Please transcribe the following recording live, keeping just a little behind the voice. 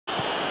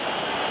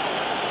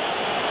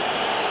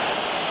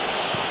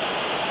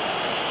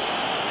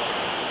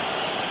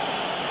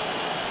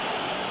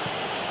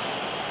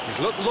He's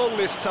looked long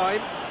this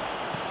time.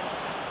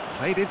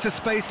 Played into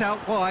space out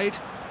wide. It's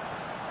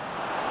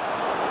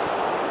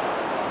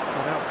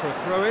gone out for a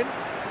throw-in.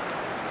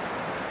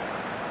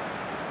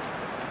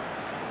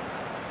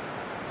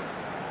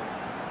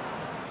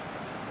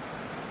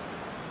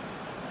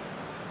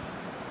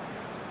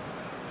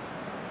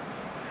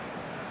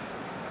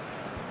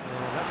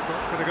 That's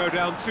not going to go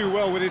down too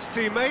well with his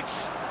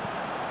teammates.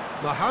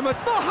 Mohamed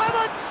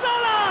Salah!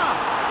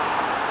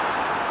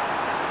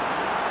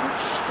 Good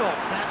stop,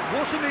 that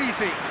wasn't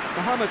easy.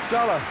 Mohamed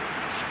Salah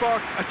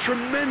sparked a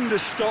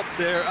tremendous stop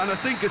there, and I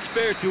think it's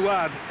fair to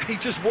add, he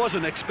just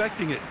wasn't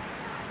expecting it.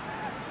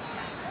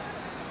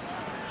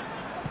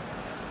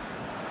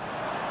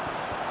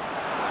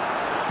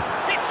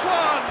 Hits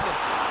one!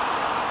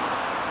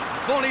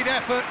 Volleyed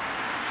effort.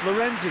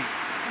 Florenzi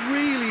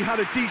really had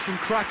a decent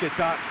crack at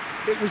that.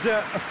 It was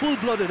a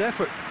full-blooded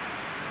effort.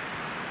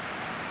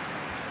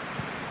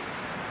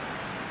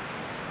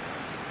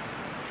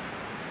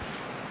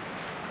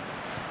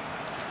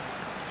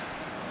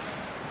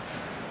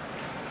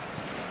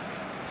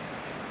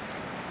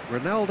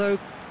 Ronaldo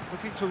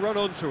looking to run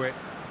onto it.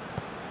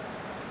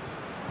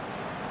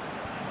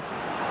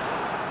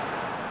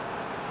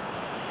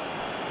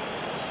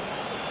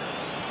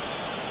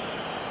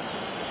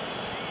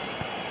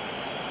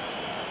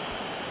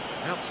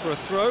 Out for a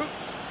throw.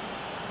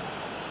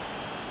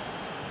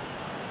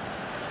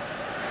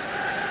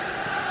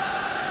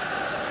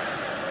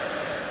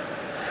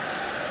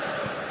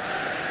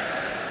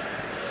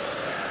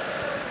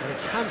 And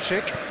it's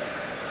Hamšík.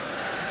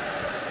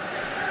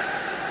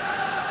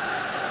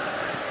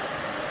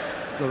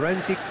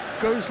 Florenzi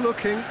goes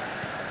looking.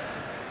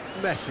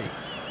 Messi.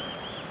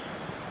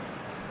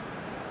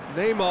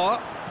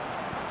 Neymar.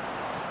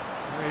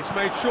 He's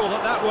made sure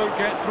that that won't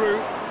get through.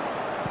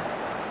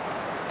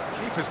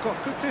 Keeper's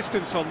got good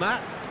distance on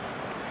that.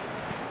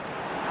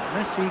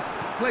 Messi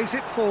plays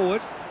it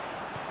forward.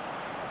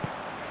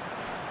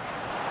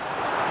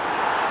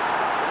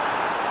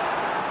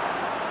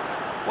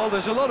 Well,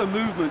 there's a lot of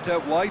movement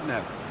out wide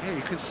now. Yeah,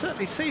 you can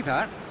certainly see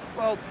that.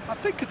 Well, I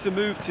think it's a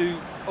move to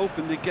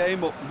open the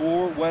game up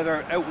more,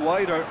 whether out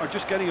wide or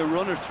just getting a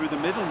runner through the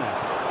middle now.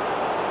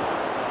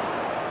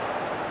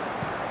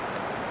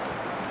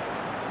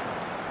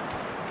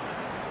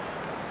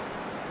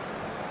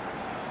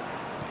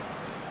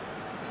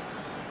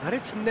 And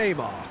it's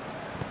Neymar.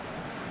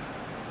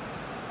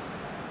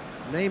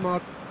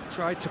 Neymar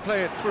tried to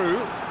play it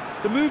through.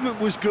 The movement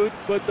was good,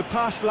 but the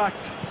pass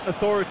lacked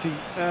authority,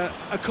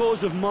 a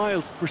cause of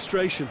mild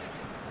frustration.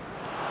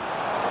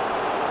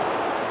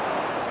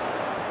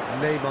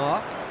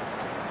 Neymar.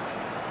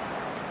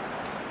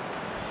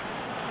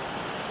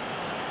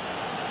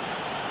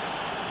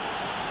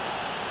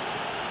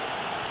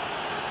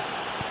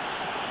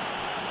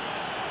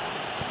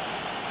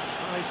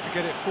 Tries to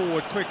get it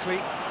forward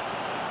quickly.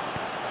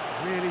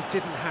 Really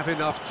didn't have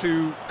enough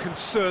to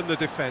concern the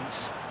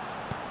defence.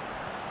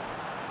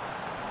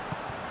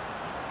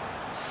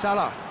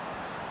 Salah.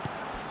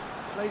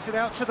 Plays it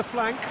out to the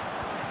flank.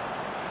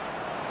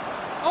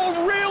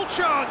 Oh, real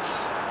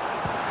chance!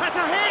 Has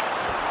a hit!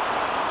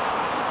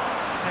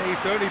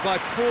 Saved only by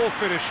poor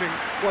finishing.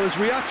 Well, his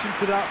reaction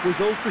to that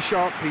was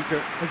ultra-sharp,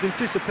 Peter. His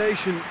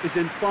anticipation is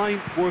in fine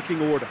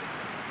working order.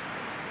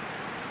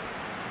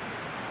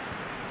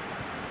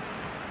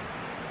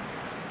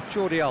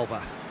 Jordi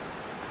Alba.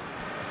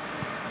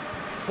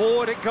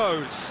 Forward it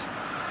goes.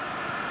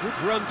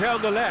 Good run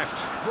down the left.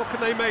 What can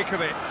they make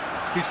of it?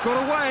 He's got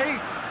away.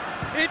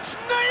 It's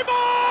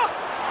Neymar!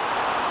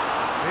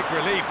 Big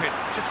relief, it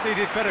just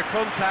needed better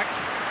contact.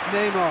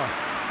 Neymar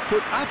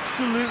put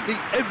absolutely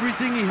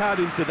everything he had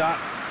into that.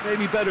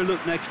 Maybe better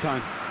look next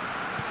time.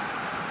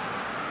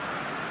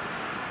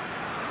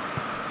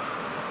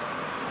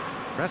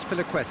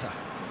 Raspilicueta.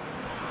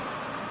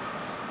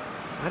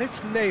 And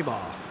it's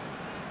Neymar.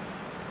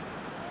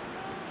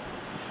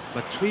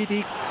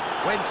 Matuidi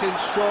went in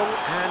strong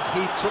and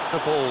he took the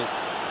ball.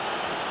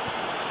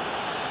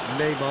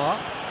 Neymar.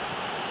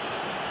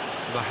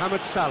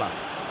 Mohamed Salah.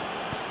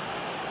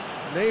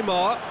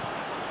 Neymar.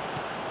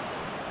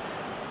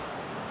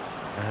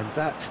 And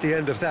that's the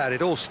end of that.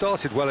 It all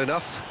started well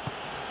enough.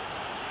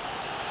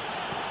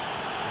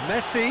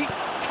 Messi.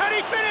 Can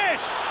he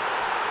finish?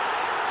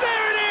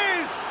 There it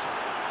is!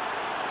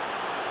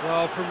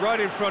 Well, from right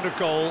in front of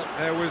goal,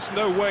 there was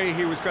no way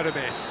he was going to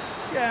miss.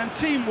 Yeah, and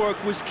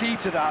teamwork was key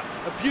to that.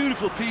 A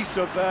beautiful piece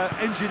of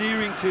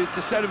engineering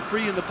to set him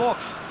free in the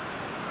box.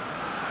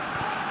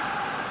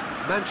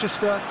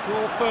 Manchester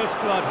draw first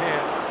blood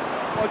here.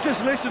 Well,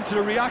 just listen to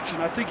the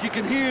reaction. I think you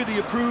can hear the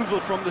approval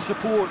from the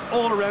support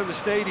all around the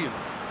stadium.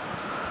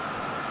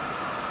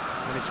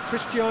 And it's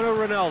Cristiano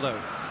Ronaldo.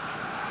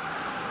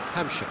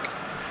 Hamšík.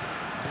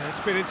 It's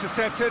been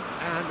intercepted,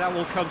 and that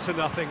will come to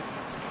nothing.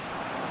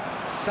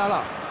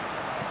 Salah.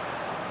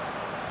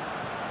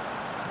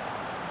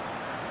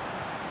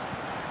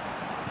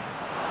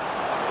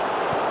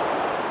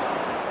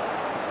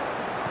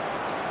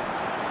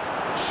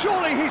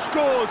 Surely he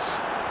scores!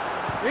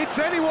 It's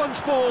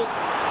anyone's ball!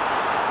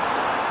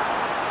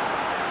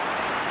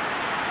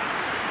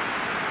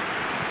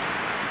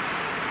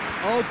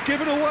 Oh,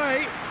 given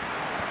away.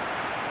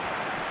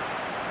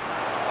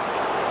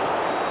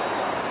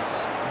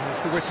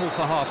 There's the whistle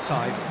for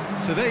half-time.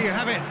 So there you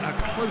have it, a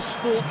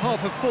close-fought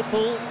half of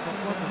football, but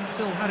one that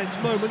still had its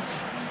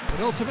moments, but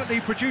ultimately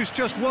produced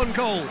just one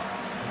goal.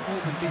 A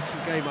more than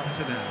decent game up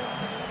to now.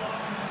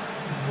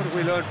 What have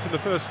we learned from the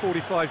first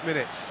 45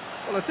 minutes?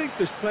 Well, I think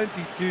there's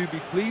plenty to be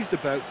pleased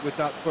about with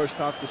that first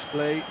half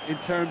display in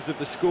terms of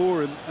the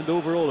score and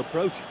overall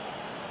approach.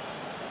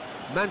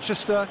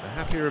 Manchester, the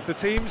happier of the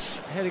teams,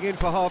 heading in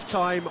for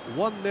half-time,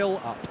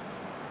 1-0 up.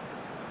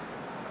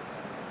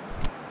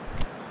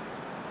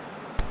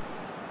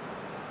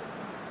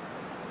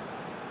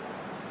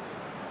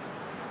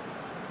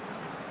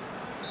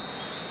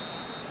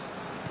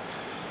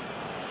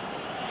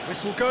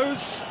 Whistle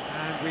goes,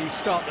 and we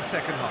start the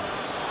second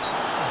half.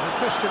 No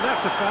question,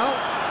 that's a foul.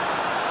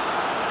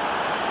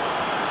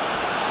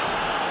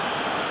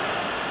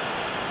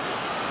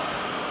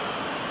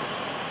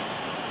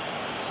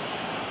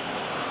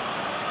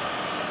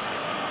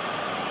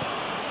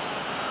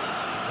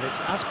 And it's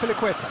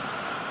Azpilicueta.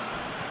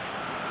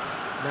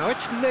 Now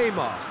it's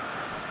Neymar.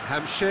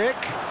 Hamshik.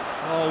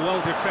 Oh,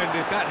 well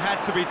defended, that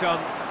had to be done.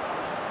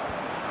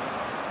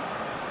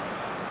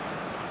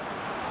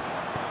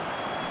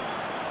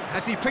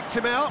 Has he picked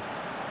him out?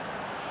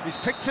 He's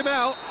picked him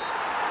out.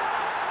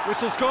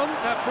 Whistle's gone,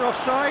 that for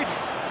offside?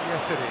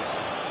 Yes, it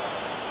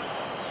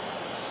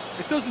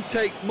is. It doesn't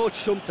take much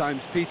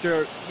sometimes,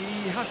 Peter.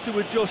 He has to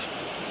adjust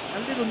a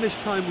little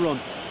mistime run.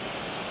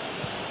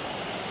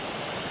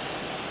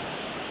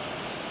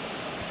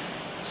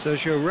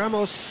 Sergio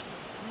Ramos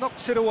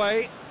knocks it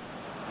away.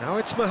 Now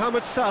it's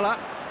Mohamed Salah.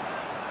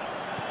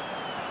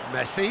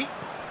 Messi.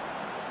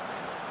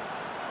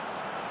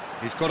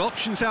 He's got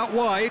options out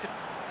wide.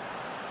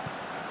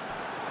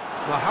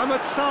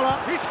 Mohamed Salah,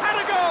 he's had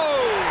a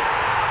go!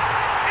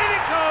 In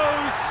it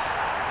goes!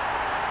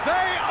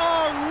 They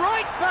are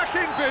right back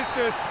in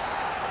business!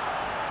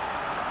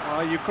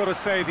 You've got to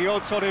say, the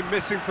odds on him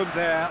missing from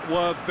there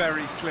were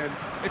very slim.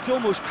 It's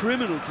almost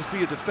criminal to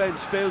see a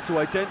defence fail to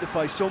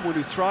identify someone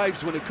who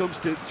thrives when it comes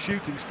to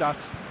shooting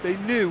stats. They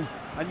knew,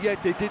 and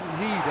yet they didn't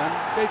heed,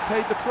 and they've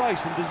paid the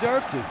price and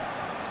deserve to.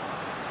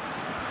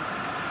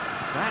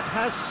 That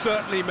has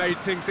certainly made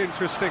things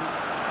interesting.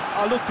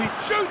 Look, Pete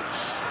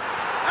Shoots!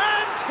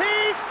 And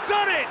he's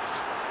done it!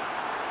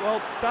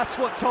 Well, that's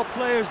what top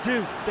players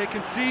do. They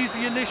can seize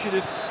the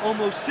initiative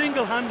almost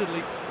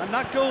single-handedly, and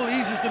that goal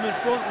eases them in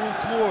front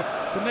once more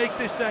to make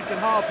this second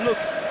half look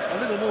a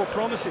little more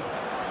promising.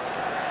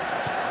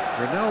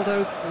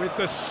 Ronaldo with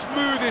the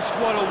smoothest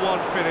one-on-one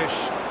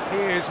finish.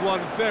 He is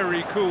one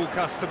very cool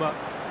customer.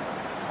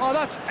 Oh,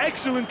 that's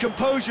excellent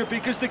composure,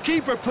 because the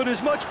keeper put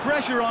as much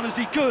pressure on as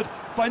he could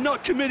by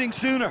not committing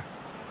sooner.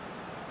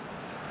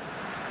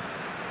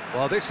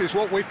 Well, this is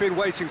what we've been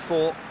waiting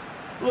for.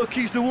 Look,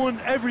 he's the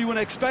one everyone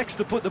expects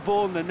to put the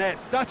ball in the net.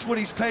 That's what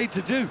he's paid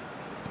to do.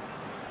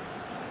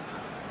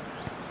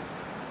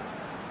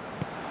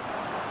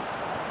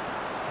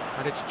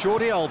 And it's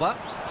Jordi Alba,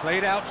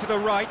 played out to the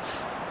right.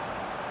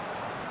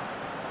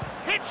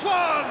 Hits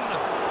one!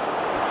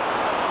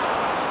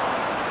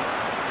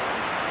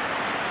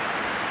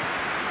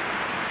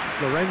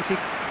 Llorente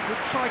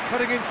could try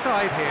cutting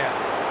inside here.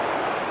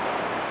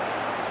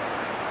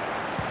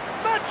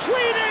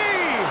 Matuidi!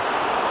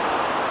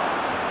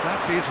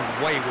 That is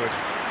wayward.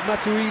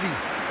 Matuidi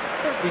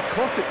certainly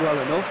caught it well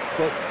enough,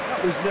 but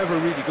that was never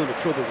really going to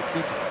trouble the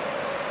keeper.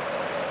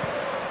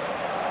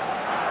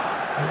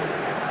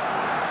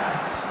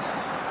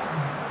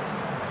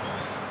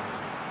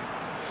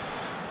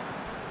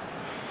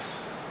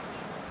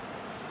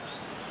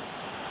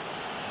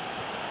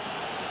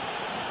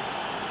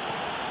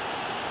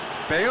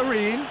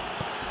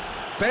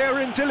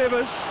 Bellerin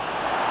delivers.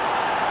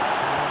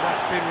 And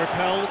that's been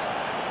repelled.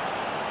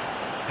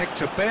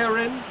 Hector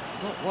Bellerin,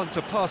 not one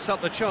to pass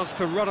up the chance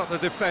to run up the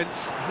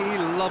defence. He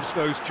loves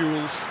those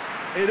duels.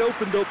 It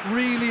opened up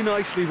really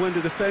nicely when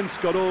the defence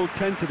got all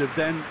tentative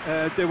then.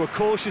 They were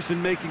cautious in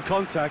making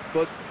contact,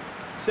 but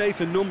safe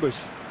in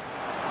numbers.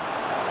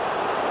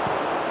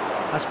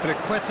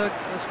 Azpilicueta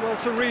does well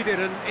to read it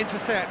and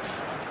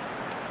intercepts.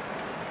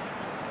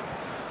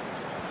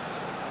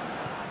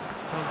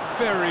 Done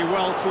very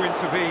well to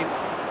intervene.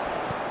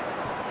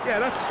 Yeah,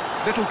 that's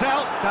little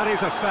doubt, that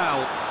is a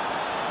foul.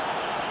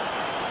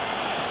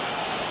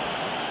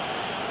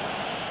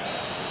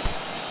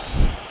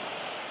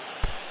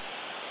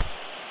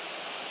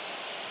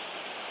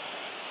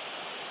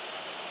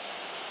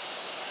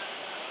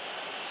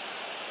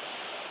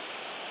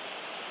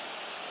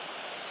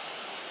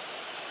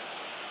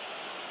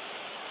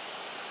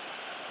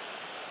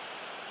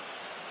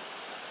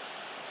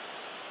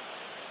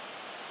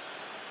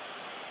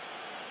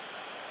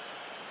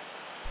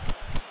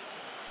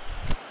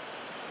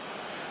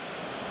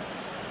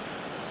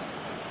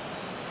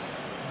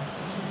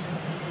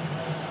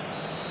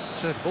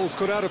 So the ball's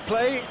got out of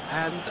play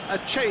and a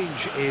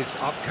change is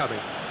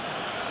upcoming.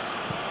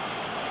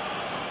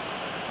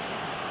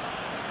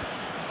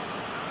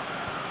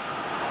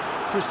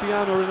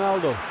 Cristiano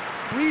Ronaldo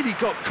really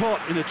got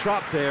caught in a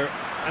trap there,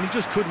 and he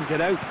just couldn't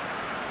get out.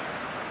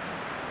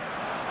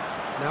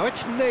 Now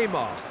it's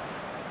Neymar.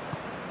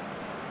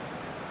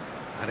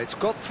 And it's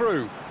got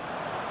through.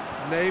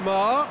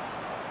 Neymar.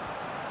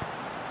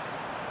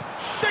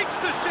 Shapes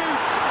the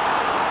shoot!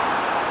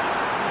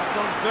 He's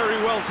done very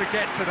well to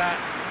get to that.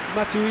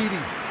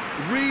 Matuidi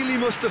really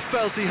must have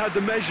felt he had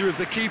the measure of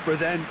the keeper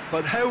then,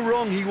 but how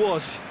wrong he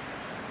was.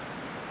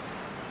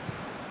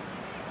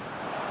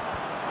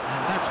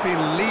 And that's been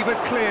levered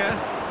clear.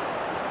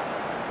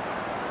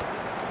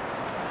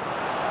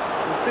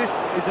 But this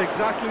is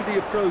exactly the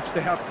approach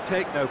they have to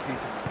take now,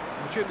 Peter.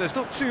 Well, Jim, there's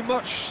not too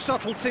much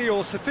subtlety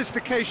or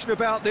sophistication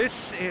about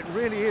this. It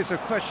really is a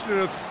question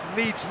of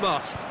needs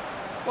must.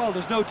 Well,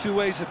 there's no two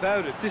ways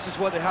about it. This is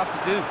what they have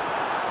to do.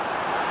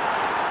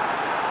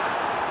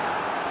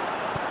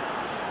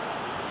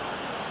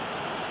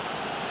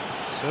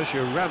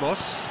 Sergio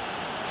Ramos.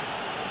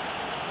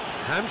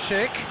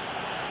 Hamsik.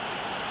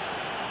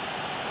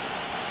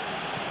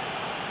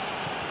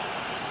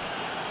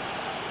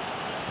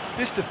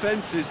 This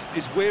defence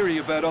is wary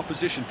about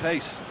opposition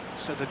pace.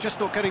 So they're just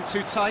not getting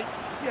too tight.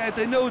 Yeah,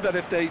 they know that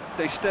if they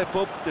step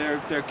up,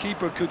 their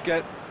keeper could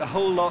get a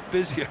whole lot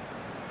busier.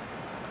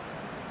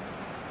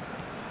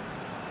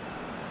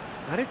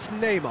 And it's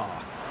Neymar.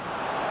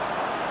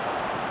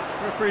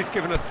 Referee's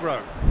given a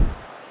throw.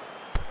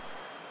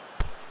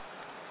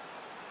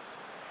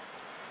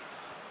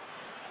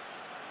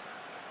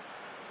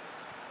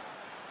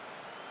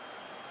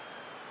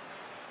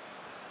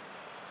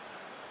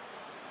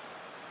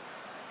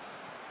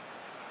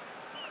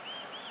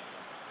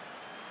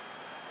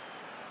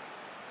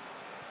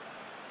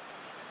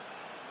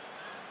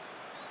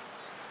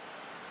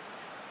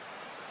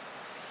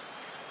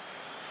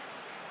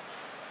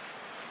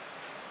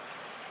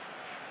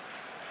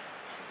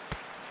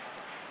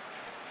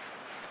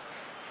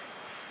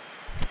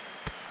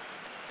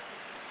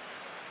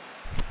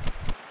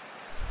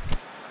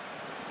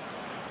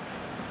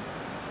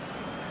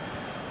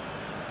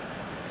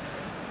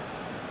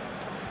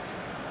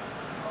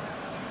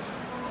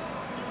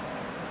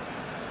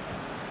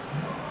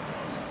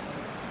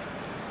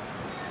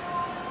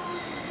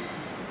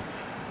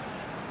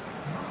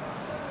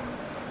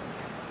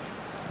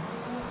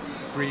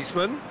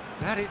 Griezmann.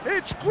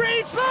 It's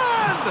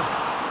Griezmann!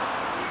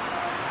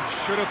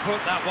 Should have put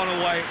that one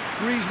away.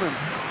 Griezmann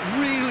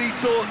really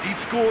thought he'd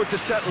scored to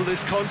settle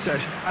this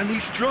contest, and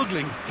he's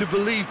struggling to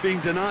believe being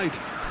denied.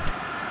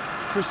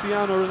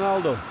 Cristiano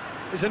Ronaldo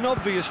is an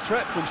obvious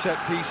threat from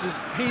set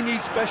pieces. He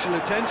needs special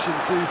attention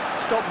to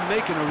stop him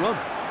making a run.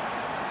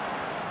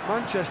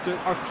 Manchester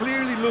are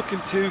clearly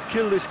looking to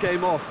kill this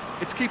game off.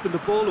 It's keeping the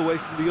ball away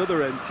from the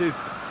other end too.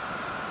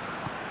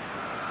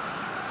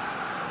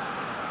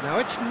 Now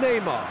it's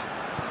Neymar.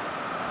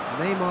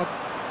 Neymar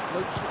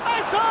floats.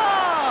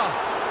 Azar!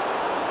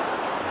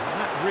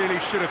 That really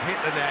should have hit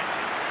the net.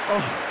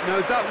 Oh,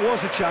 no, that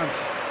was a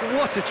chance.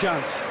 What a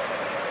chance.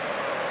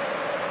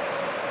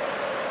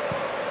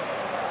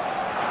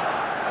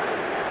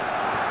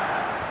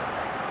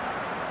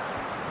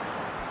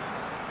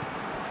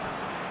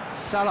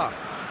 Salah.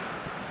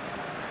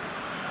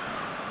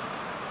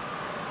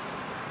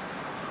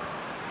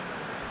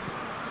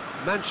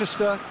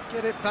 Manchester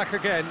get it back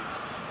again.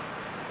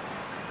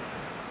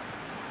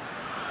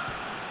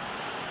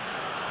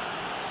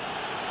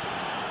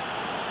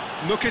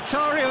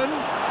 Mkhitaryan.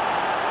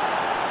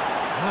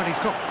 And he's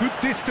got good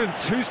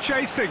distance. Who's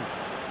chasing?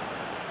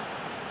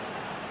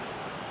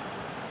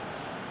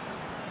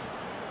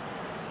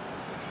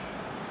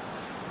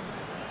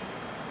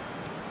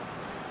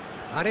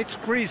 And it's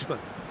Griezmann.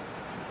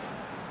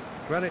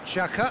 Granit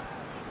Xhaka.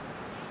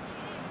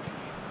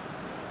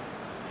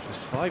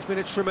 Just 5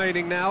 minutes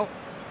remaining now.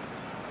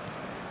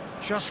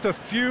 Just a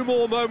few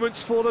more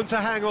moments for them to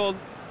hang on.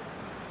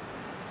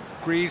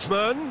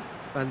 Griezmann.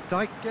 Van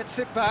Dijk gets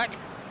it back.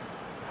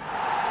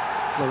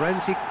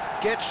 Florenzi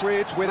gets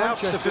rid without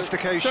Manchester,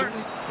 sophistication.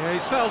 certainly. Yeah,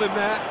 he's fouled him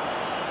there.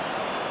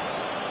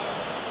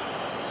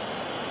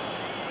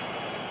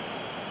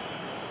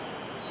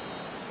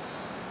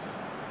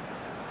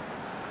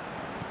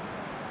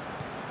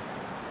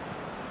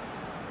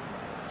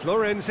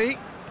 Florenzi.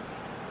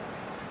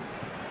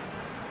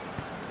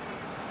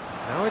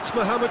 Now it's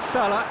Mohamed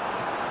Salah.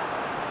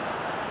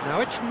 Now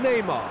it's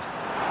Neymar.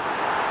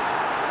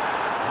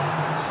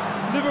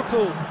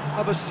 Liverpool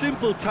have a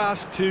simple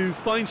task to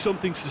find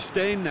something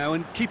sustained now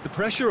and keep the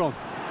pressure on.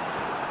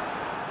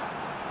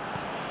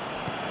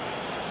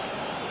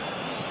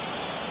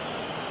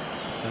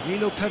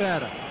 Danilo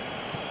Pereira.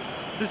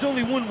 There's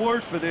only one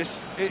word for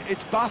this,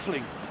 it's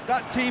baffling.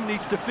 That team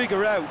needs to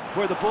figure out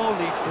where the ball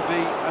needs to be,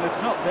 and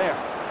it's not there.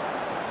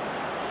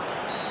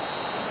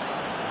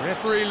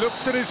 Referee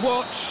looks at his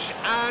watch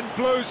and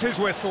blows his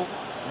whistle.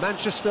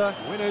 Manchester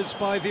winners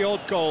by the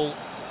odd goal.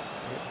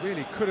 It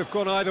really could have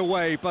gone either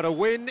way, but a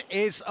win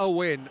is a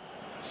win.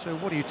 So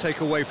what do you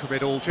take away from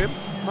it all, Jim?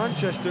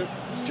 Manchester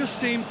just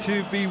seem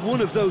to be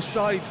one of those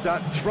sides that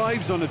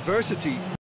thrives on adversity.